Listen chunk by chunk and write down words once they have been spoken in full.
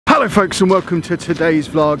Hello folks and welcome to today's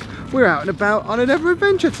vlog. We're out and about on another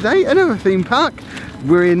adventure today, another theme park.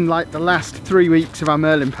 We're in like the last 3 weeks of our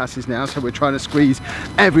Merlin passes now, so we're trying to squeeze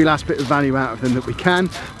every last bit of value out of them that we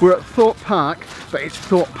can. We're at Thorpe Park, but it's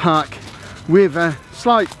Thorpe Park with a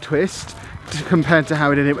slight twist compared to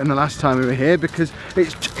how we did it when the last time we were here, because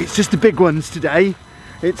it's just the big ones today.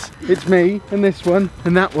 It's me and this one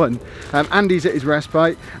and that one. Andy's at his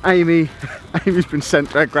respite. Amy's been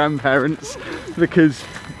sent to her grandparents because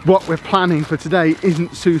what we're planning for today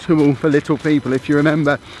isn't suitable for little people. If you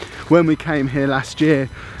remember when we came here last year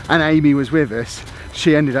and Amy was with us,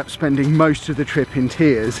 she ended up spending most of the trip in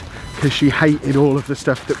tears because she hated all of the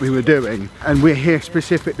stuff that we were doing. And we're here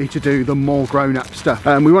specifically to do the more grown-up stuff.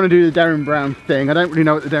 We want to do the Derren Brown thing. I don't really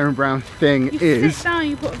know what the Derren Brown thing is. You sit down,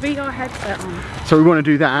 you put a VR headset on. So we want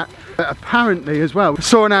to do that. But apparently as well, I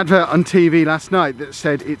saw an advert on TV last night that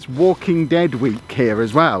said it's Walking Dead week here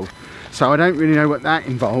as well. So I don't really know what that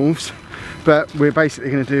involves, but we're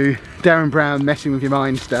basically going to do Derren Brown messing with your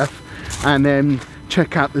mind stuff and then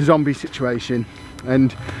check out the zombie situation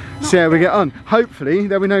and see how we get on. Hopefully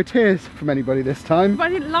there'll be no tears from anybody this time. But I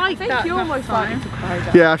didn't like that. I think you're most likely to cry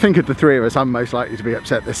down. Yeah, I think of the three of us, I'm most likely to be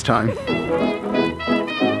upset this time.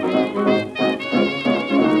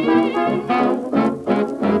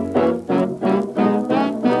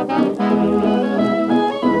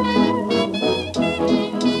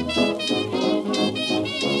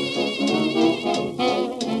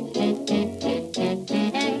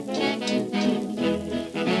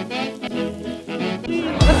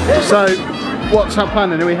 So, what's our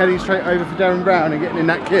plan then? Are we heading straight over for Derren Brown and getting in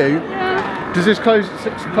that queue? Yeah. Does this close at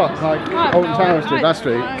 6 o'clock like Alton Towers did last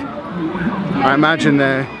week? I imagine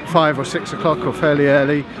they're 5 or 6 o'clock or fairly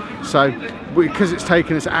early. So, because it's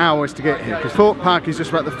taken us hours to get here, because Thorpe Park is just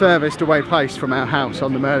about the furthest away place from our house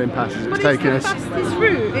on the Merlin passes. It's taken us. Fastest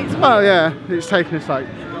route. Oh yeah, it's taken us like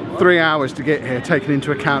 3 hours to get here, taking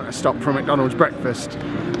into account a stop for McDonald's breakfast.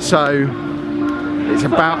 So, it's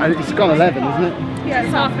gone 11, isn't it? Yeah,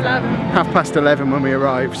 it's 11:30. 11:30 when we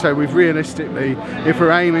arrive, so we've realistically, if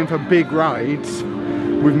we're aiming for big rides,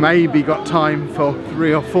 we've maybe got time for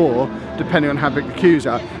 3 or 4, depending on how big the queues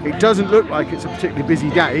are. It doesn't look like it's a particularly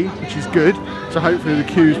busy day, which is good, so hopefully the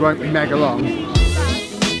queues won't be mega long.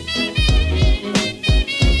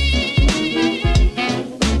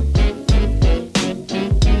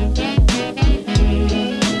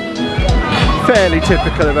 Fairly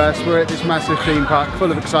typical of us. We're at this massive theme park full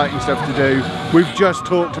of exciting stuff to do. We've just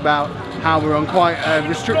talked about how we're on quite a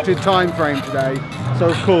restricted time frame today, so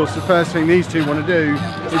of course the first thing these two want to do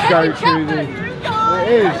is go to the...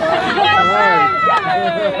 It is!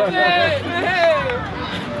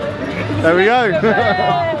 There we go!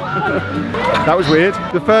 That was weird.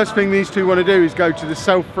 The first thing these two want to do is go to the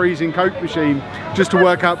self-freezing Coke machine just to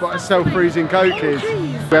work out what a self-freezing Coke is.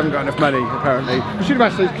 We haven't got enough money, apparently. We should have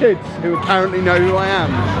asked those kids who apparently know who I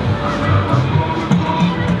am.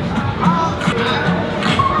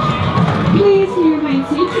 Please remain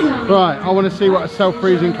seated. Right, I want to see what a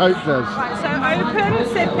self-freezing Coke does. Right, so open,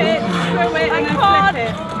 sip it, throw it, and then flip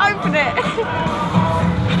it. Open it.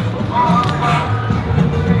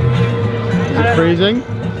 Is it freezing?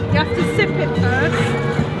 You have to sip it first.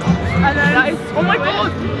 And then oh my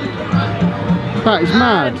god! That is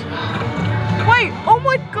mad. Wait, oh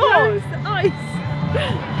my god! It's ice!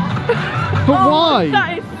 But why?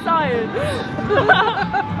 That is science!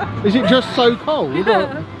 Is it just so cold? Yeah.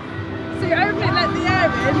 So you open it, let the air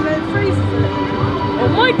in, and then it freezes it. Oh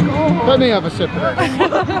my god! Let me have a sip of it.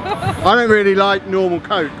 I don't really like normal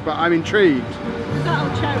Coke, but I'm intrigued. Is that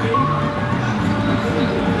all cherry?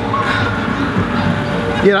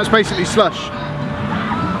 Yeah, that's basically slush.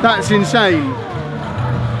 That's insane.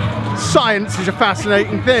 Science is a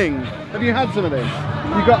fascinating thing. Have you had some of this?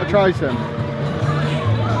 You've got to try some.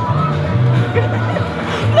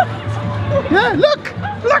 Yeah, look!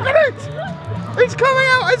 Look at it! It's coming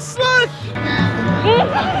out as slush!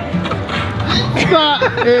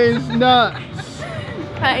 That is nuts!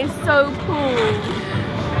 That is so cool.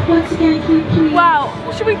 Once again, can you please...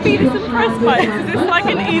 Wow, should we be this impressed by it? Because it's like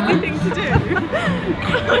an easy thing to do.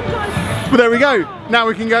 Well, there we go. Now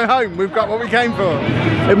we can go home. We've got what we came for.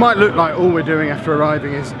 It might look like all we're doing after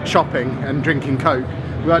arriving is shopping and drinking Coke.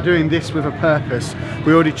 We are doing this with a purpose.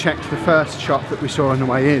 We already checked the first shop that we saw on the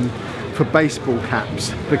way in for baseball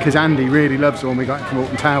caps, because Andy really loves the one we got from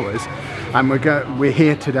Alton Towers. And we're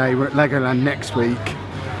here today. We're at Legoland next week.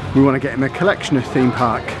 We want to get him a collection of theme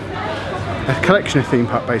park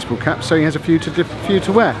baseball caps, so he has a few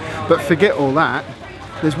to wear. But forget all that.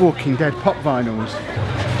 There's Walking Dead pop vinyls.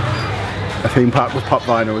 A theme park with pop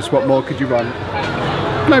vinyls. What more could you want?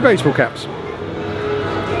 No baseball caps.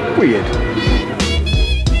 Weird.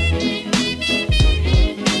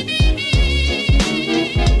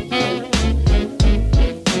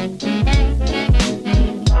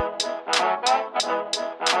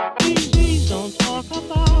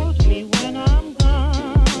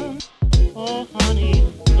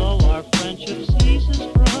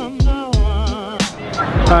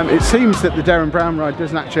 It seems that the Derren Brown ride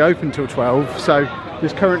doesn't actually open till 12, so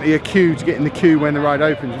there's currently a queue to get in the queue when the ride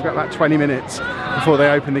opens. We've got about 20 minutes before they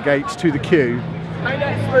open the gates to the queue.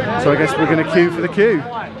 So I guess we're going to queue for the queue.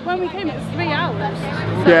 When we came, it was 3 hours.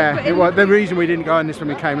 Yeah, the reason we didn't go on this when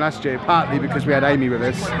we came last year, partly because we had Amy with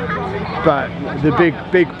us, but the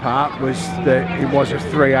big part was that it was a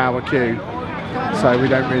 3-hour queue, so we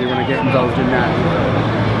don't really want to get involved in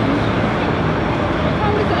that.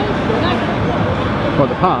 Well,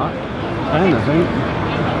 the park, and I think.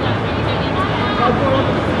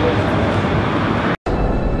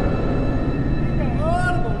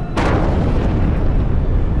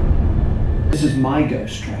 This is my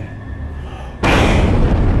ghost train.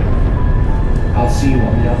 I'll see you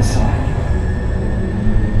on the other side.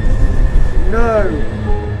 No!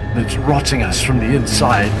 It's rotting us from the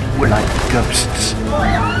inside. We're like ghosts.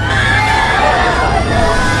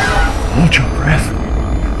 Hold your breath.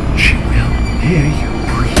 She will hear you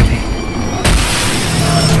breathing.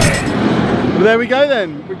 Well, there we go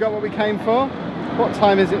then. We've got what we came for. What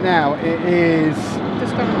time is it now? It is...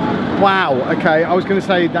 Just gone on. Wow, okay, I was going to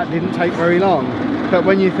say that didn't take very long, but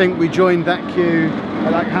when you think we joined that queue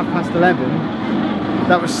at like 11:30,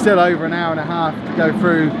 that was still over an hour and a half to go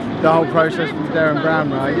through the whole process with the Derren Brown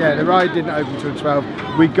ride. Yeah, the ride didn't open till 12.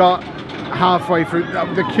 We got halfway through,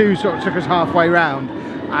 the queue sort of took us halfway round,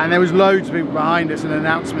 and there was loads of people behind us, and an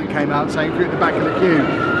announcement came out saying if you're at the back of the queue,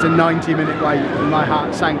 it's a 90-minute wait, and my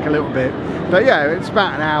heart sank a little bit. But yeah, it's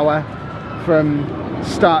about an hour from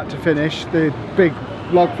start to finish. The big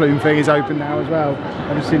log flume thing is open now as well.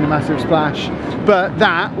 I've just seen a massive splash, but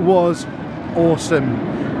that was awesome.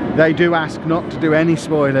 They do ask not to do any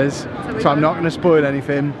spoilers, so I'm not going to spoil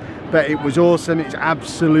anything, but it was awesome. It's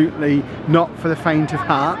absolutely not for the faint of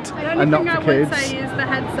heart and not for kids. The only thing I would say is the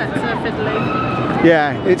headsets are fiddly.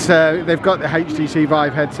 Yeah, it's they've got the HTC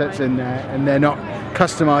Vive headsets in there, and they're not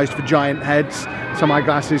customised for giant heads, so my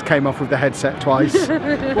glasses came off with the headset twice.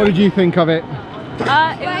 What did you think of it? It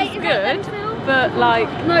was good, but like...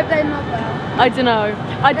 No, they're not there. I don't know.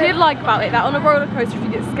 I did like about it that on a roller coaster, if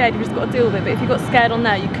you get scared, you've just got to deal with it. But if you got scared on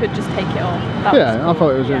there, you could just take it off. That was cool. I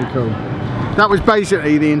thought it was really cool. That was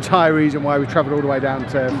basically the entire reason why we travelled all the way down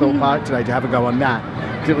to Thorpe Park today to have a go on that.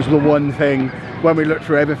 Because it was the one thing, when we looked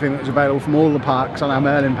through everything that was available from all the parks on our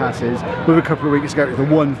Merlin passes, with a couple of weeks ago, it was the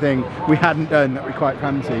one thing we hadn't done that we quite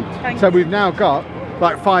fancied. So we've now got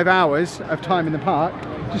like 5 hours of time in the park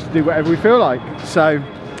just to do whatever we feel like. So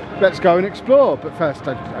let's go and explore. But first,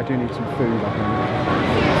 I do need some food, I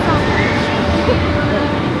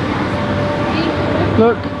think.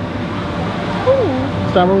 Look.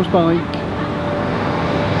 Daryl's bike.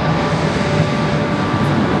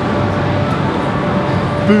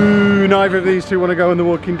 Boo! Neither of these two want to go on the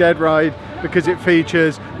Walking Dead ride because it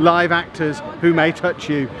features live actors who may touch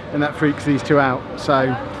you, and that freaks these two out.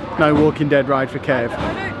 So, no Walking Dead ride for Kev.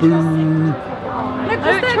 Boo! I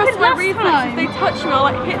don't trust my reflexes. If they touch me, I'll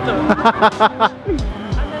like hit them.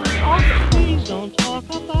 Please don't talk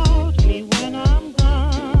about me when I'm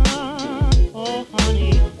gone. Oh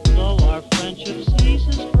honey, though our friendship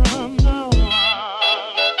ceases from now on.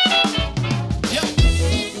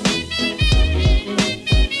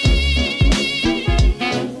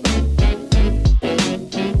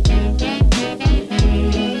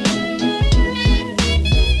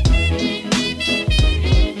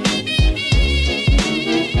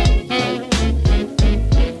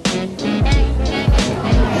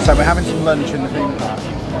 So we're having some lunch in the theme park,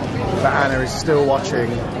 but Anna is still watching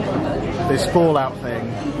this Fallout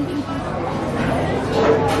thing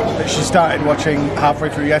that she started watching halfway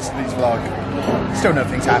through yesterday's vlog. Still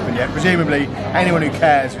nothing's happened yet. Presumably anyone who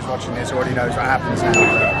cares who's watching this already knows what happens now.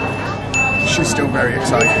 But she's still very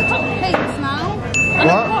excited.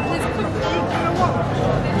 What?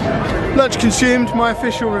 Lunch consumed. My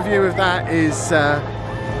official review of that is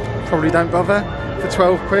probably don't bother for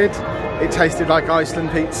 12 quid. It tasted like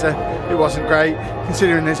Iceland pizza. It wasn't great,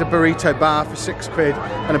 considering there's a burrito bar for 6 quid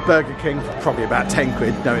and a Burger King for probably about 10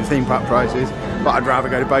 quid, knowing theme park prices. But I'd rather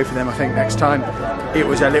go to both of them, I think, next time. It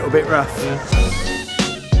was a little bit rough.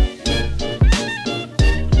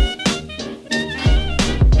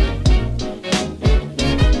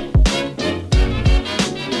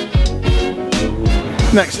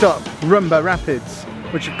 Next up, Rumba Rapids,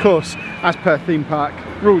 which of course, as per theme park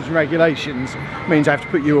rules and regulations, means I have to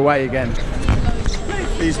put you away again.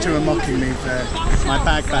 These two are mocking me for my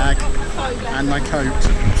bag and my coat.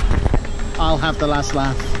 I'll have the last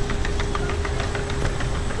laugh.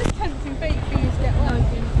 It's tempting bait for you to get wet.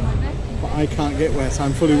 But I can't get wet,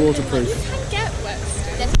 I'm fully waterproof. You can get wet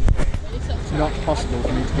still. It's not possible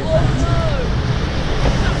for me to get wet.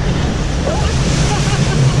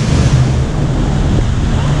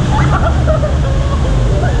 I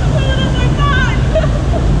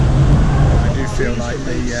do feel like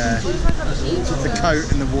the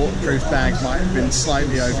coat and the waterproof bag might have been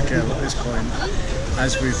slightly overkill at this point,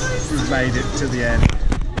 as we've made it to the end.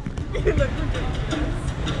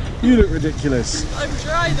 You look ridiculous. I'm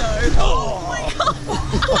dry though. Oh my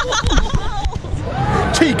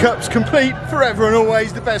god! Teacups complete, forever and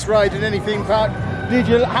always the best ride in any theme park. Did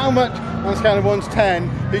you? How much on a scale of 1 to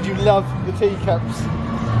 10 did you love the teacups?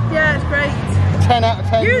 Yeah, it's great. 10 out of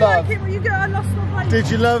 10. You love. like it when you get I lost my place. Did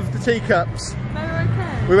you love the teacups? They were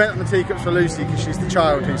okay. We went on the teacups for Lucy because she's the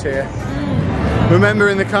child who's here. Remember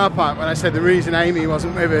in the car park when I said the reason Amy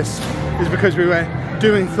wasn't with us is because we were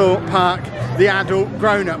doing Thorpe Park the adult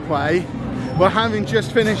grown-up way. Well, having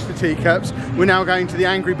just finished the teacups, we're now going to the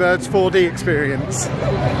Angry Birds 4D experience.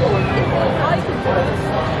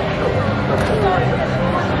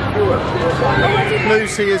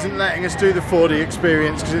 Lucy isn't letting us do the 4D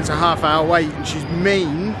experience because it's a half-hour wait and she's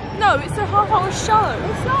mean. No, it's a half-hour show.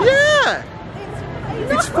 It's not. Yeah!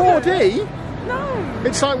 It's 4D. No.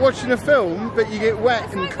 It's like watching a film, but you get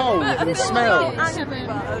wet and cold and smells.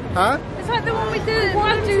 Huh? It's like the one we did.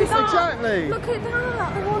 Want to do that? Exactly. Look at that.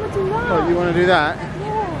 I want to do that. Oh, you want to do that?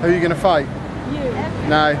 Yeah. Who are you going to fight? You.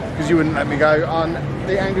 No, because you wouldn't let me go on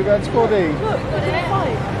the Angry Birds 4D. Look, we're gonna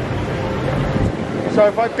fight. So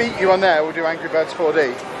if I beat you on there, we'll do Angry Birds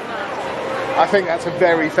 4D. I think that's a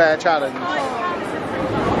very fair challenge.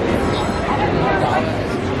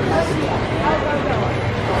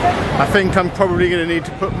 I think I'm probably going to need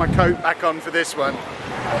to put my coat back on for this one.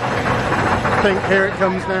 I think here it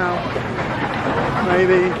comes now.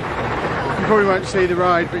 Maybe. You probably won't see the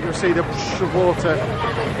ride, but you'll see the whoosh of water.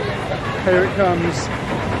 Here it comes.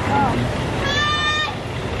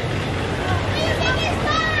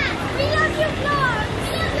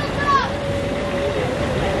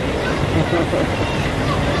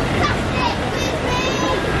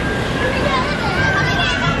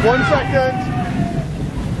 One second.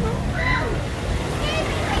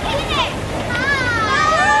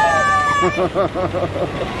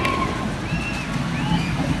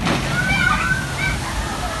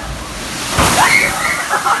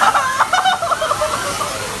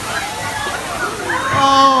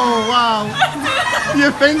 Oh wow!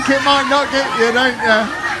 You think it might not get you, don't you?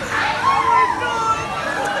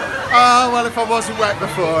 Oh well, if I wasn't wet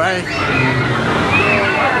before, eh?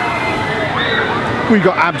 We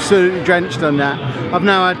got absolutely drenched on that. I've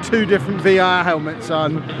now had 2 different VR helmets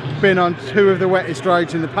on, been on 2 of the wettest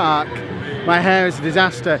rides in the park. My hair is a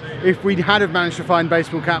disaster. If we had have managed to find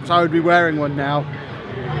baseball caps, I would be wearing one now.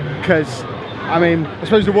 Because, I mean, I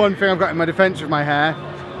suppose the one thing I've got in my defence with my hair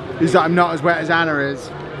is that I'm not as wet as Anna is.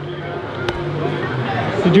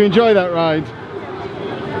 Did you enjoy that ride?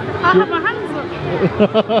 I have my hands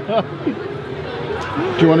up.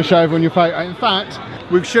 Do you want to show everyone your photo? In fact,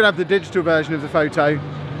 we should have the digital version of the photo.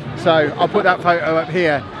 So I'll put that photo up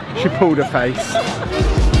here. She pulled her face.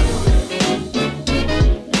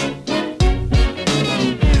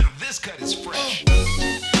 This cut is fresh.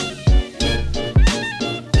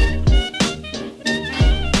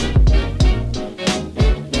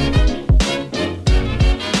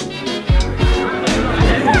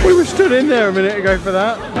 We were stood in there a minute ago for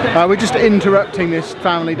that. We're just interrupting this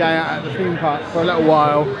family day out at the theme park for a little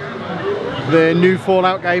while. The new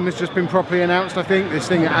Fallout game has just been properly announced, I think. This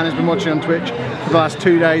thing that Anna's been watching on Twitch for the last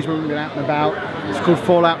 2 days when we've been out and about. It's called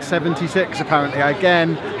Fallout 76 apparently.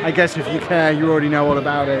 Again, I guess if you care, you already know all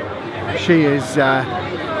about it. She is,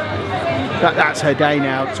 that's her day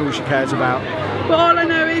now, that's all she cares about. But all I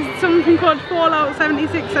know is something called Fallout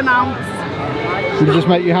 76 announced. Does it just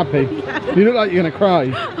make you happy? Yeah. You look like you're going to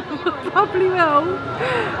cry. Probably will.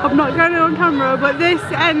 I'm not going on camera, but this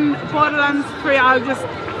and Borderlands 3, I'll just,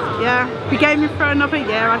 yeah, be gaming for another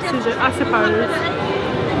year, I suppose.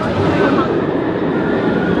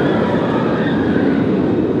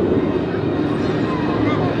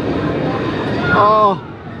 Oh.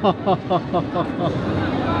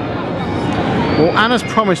 Well, Anna's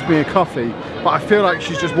promised me a coffee, but I feel like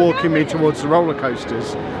she's just walking me towards the roller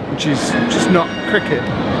coasters, which is just not cricket.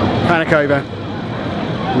 Panic over.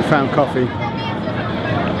 We found coffee.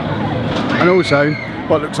 And also,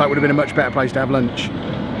 what looks like would have been a much better place to have lunch.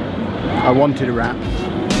 I wanted a wrap.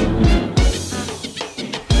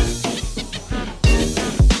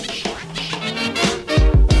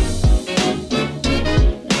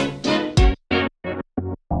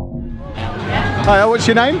 Hi, what's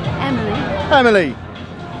your name? Emily. Emily.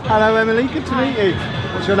 Hello Emily, good to meet you.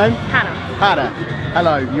 What's your name? Hannah. Hannah.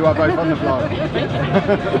 Hello, you are both on the vlog.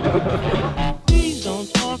 Please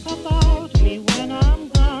don't talk about me when I'm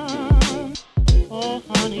gone. Oh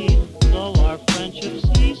honey, though our friendship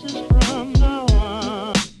ceases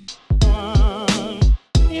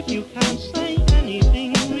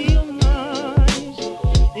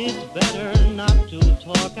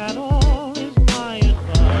talk at all is my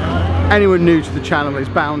advice. Anyone new to the channel is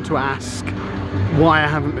bound to ask why I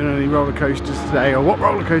haven't been on any roller coasters today, or what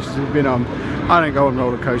roller coasters have been on. I don't go on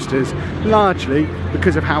roller coasters, largely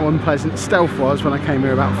because of how unpleasant Stealth was when I came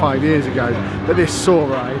here about 5 years ago. But this Saw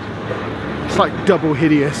ride, it's like double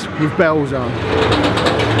hideous with bells on.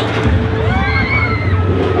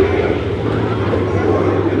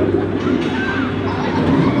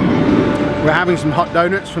 We're having some hot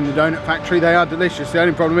donuts from the donut factory. They are delicious. The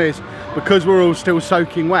only problem is, because we're all still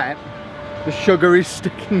soaking wet, the sugar is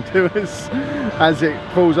sticking to us as it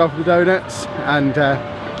falls off the donuts, and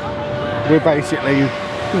we're basically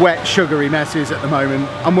wet sugary messes at the moment.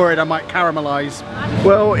 I'm worried I might caramelise.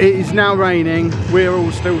 Well, it is now raining. We're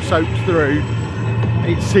all still soaked through.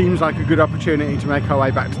 It seems like a good opportunity to make our way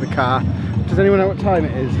back to the car. Does anyone know what time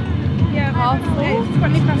it is? Yeah, it's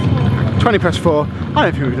 20 past 4. 20 past 4. I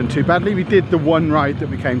don't think we've done too badly. We did the one ride that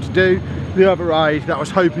we came to do. The other ride that I was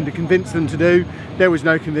hoping to convince them to do, there was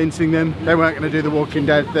no convincing them. They weren't going to do the Walking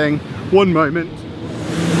Dead thing. One moment.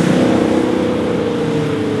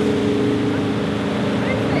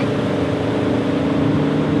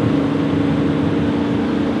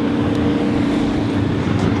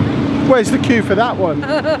 Where's the queue for that one?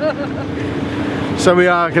 So we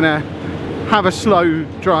are going to have a slow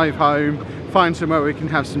drive home, find somewhere we can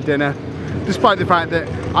have some dinner, despite the fact that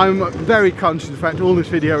I'm very conscious of the fact all this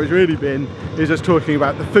video has really been is us talking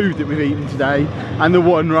about the food that we've eaten today and the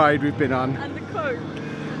one ride we've been on. And the Coke.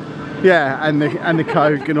 Yeah, and the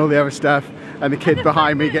Coke and all the other stuff, and the kid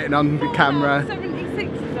behind me getting on the camera.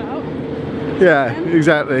 76 is out. Yeah,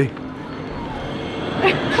 exactly.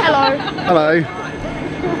 Hello. Hello.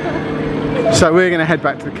 So we're going to head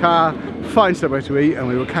back to the car, find somewhere to eat, and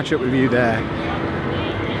we will catch up with you there.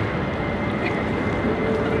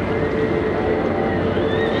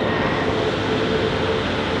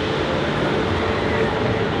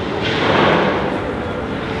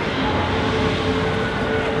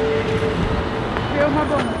 Feel my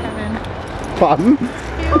bum, Kevin. Fun.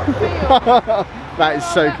 Feel. That is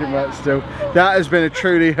soaking wet still. That has been a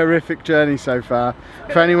truly horrific journey so far.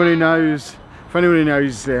 For anyone who knows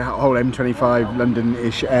the whole M25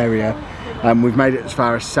 London-ish area, we've made it as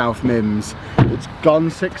far as South Mims. It's gone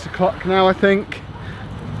 6 o'clock now, I think.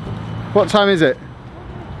 What time is it?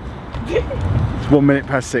 It's 1 minute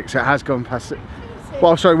past 6. It has gone past 6.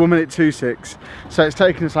 Well, sorry, 1 minute to 6. So it's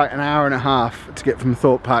taken us like an hour and a half to get from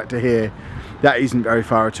Thorpe Park to here. That isn't very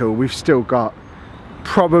far at all. We've still got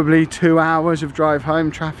probably 2 hours of drive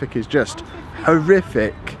home. Traffic is just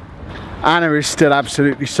horrific. Anna is still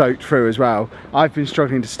absolutely soaked through as well. I've been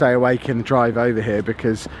struggling to stay awake in the drive over here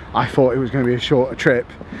because I thought it was going to be a shorter trip,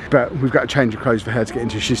 but we've got a change of clothes for her to get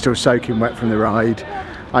into. She's still soaking wet from the ride.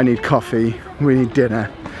 I need coffee, we need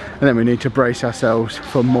dinner, and then we need to brace ourselves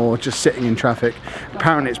for more just sitting in traffic.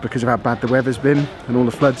 Apparently it's because of how bad the weather's been and all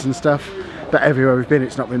the floods and stuff, but everywhere we've been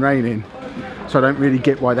it's not been raining. So I don't really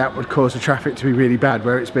get why that would cause the traffic to be really bad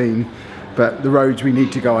where it's been. But the roads we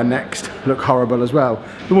need to go on next look horrible as well.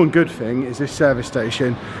 The one good thing is this service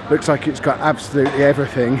station looks like it's got absolutely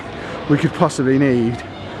everything we could possibly need.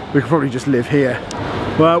 We could probably just live here.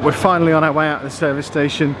 Well, we're finally on our way out of the service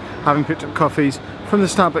station, having picked up coffees from the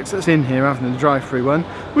Starbucks that's in here rather than the drive-through one,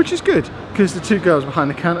 which is good because the two girls behind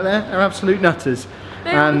the counter there are absolute nutters.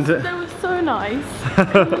 They were so nice.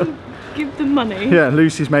 Give them money. Yeah,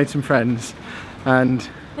 Lucy's made some friends, and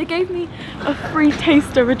they gave me a free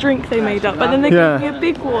taster of a drink they made up, but then they gave me a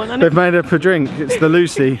big one. And they've made up a drink. It's the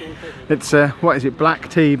Lucy. It's what is it? Black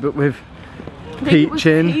tea, but with peach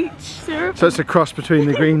in. Peach syrup. So it's a cross between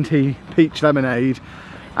the green tea peach lemonade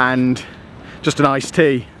and just an iced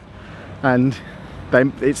tea. And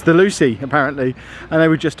it's the Lucy apparently, and they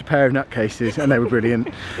were just a pair of nutcases, and they were brilliant.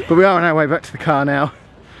 But we are on our way back to the car now.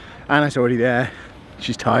 Anna's already there.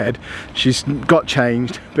 She's tired. She's got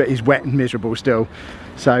changed, but is wet and miserable still.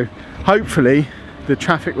 So hopefully the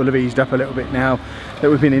traffic will have eased up a little bit now that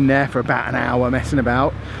we've been in there for about an hour messing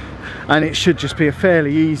about, and it should just be a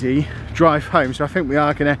fairly easy drive home. So I think we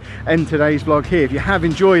are going to end today's vlog here. If you have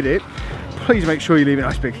enjoyed it, please make sure you leave a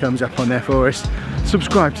nice big thumbs up on there for us.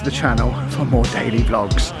 Subscribe to the channel for more daily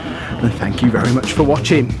vlogs, and thank you very much for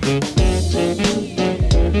watching.